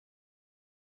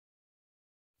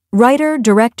Writer,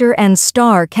 director, and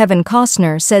star Kevin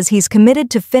Costner says he's committed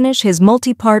to finish his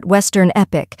multi-part Western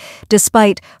epic,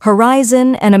 despite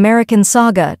Horizon and American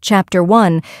Saga, Chapter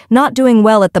 1, not doing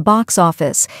well at the box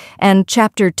office, and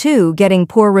Chapter 2 getting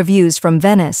poor reviews from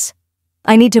Venice.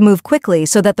 "I need to move quickly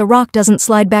so that The Rock doesn't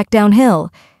slide back downhill."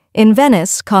 In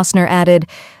Venice, Costner added,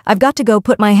 "I've got to go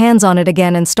put my hands on it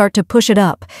again and start to push it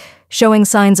up," showing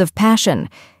signs of passion.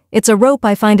 "It's a rope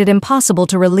I find it impossible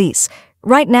to release.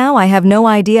 Right now, I have no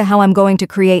idea how I'm going to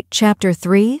create Chapter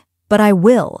 3, but I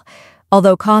will."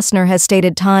 Although Costner has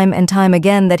stated time and time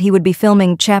again that he would be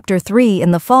filming Chapter 3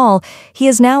 in the fall, he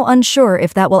is now unsure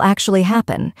if that will actually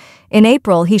happen. In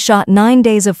April, he shot 9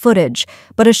 days of footage,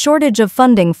 but a shortage of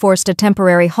funding forced a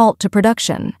temporary halt to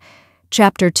production.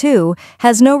 Chapter 2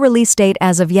 has no release date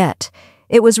as of yet.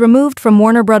 It was removed from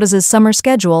Warner Bros.' summer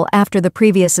schedule after the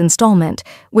previous installment,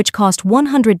 which cost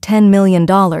 $110 million,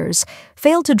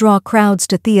 failed to draw crowds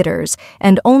to theaters,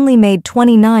 and only made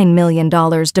 $29 million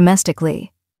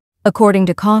domestically. According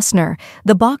to Costner,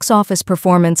 the box office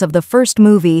performance of the first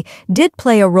movie did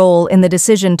play a role in the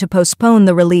decision to postpone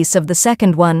the release of the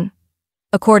second one.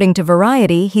 According to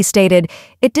Variety, he stated,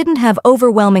 "It didn't have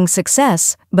overwhelming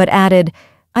success," but added,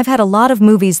 "I've had a lot of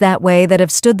movies that way that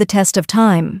have stood the test of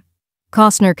time."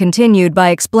 Costner continued by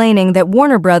explaining that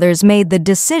Warner Bros. Made the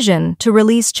decision to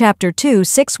release Chapter 2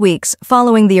 6 weeks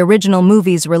following the original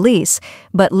movie's release,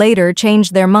 but later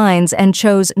changed their minds and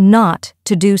chose not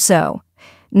to do so.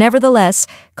 Nevertheless,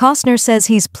 Costner says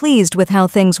he's pleased with how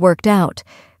things worked out.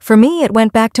 "For me, it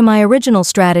went back to my original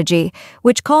strategy,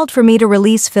 which called for me to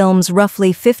release films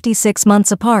roughly 56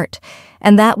 months apart,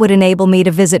 and that would enable me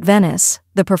to visit Venice,"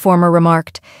 the performer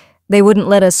remarked. "They wouldn't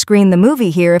let us screen the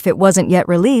movie here if it wasn't yet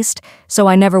released, so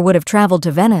I never would have traveled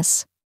to Venice."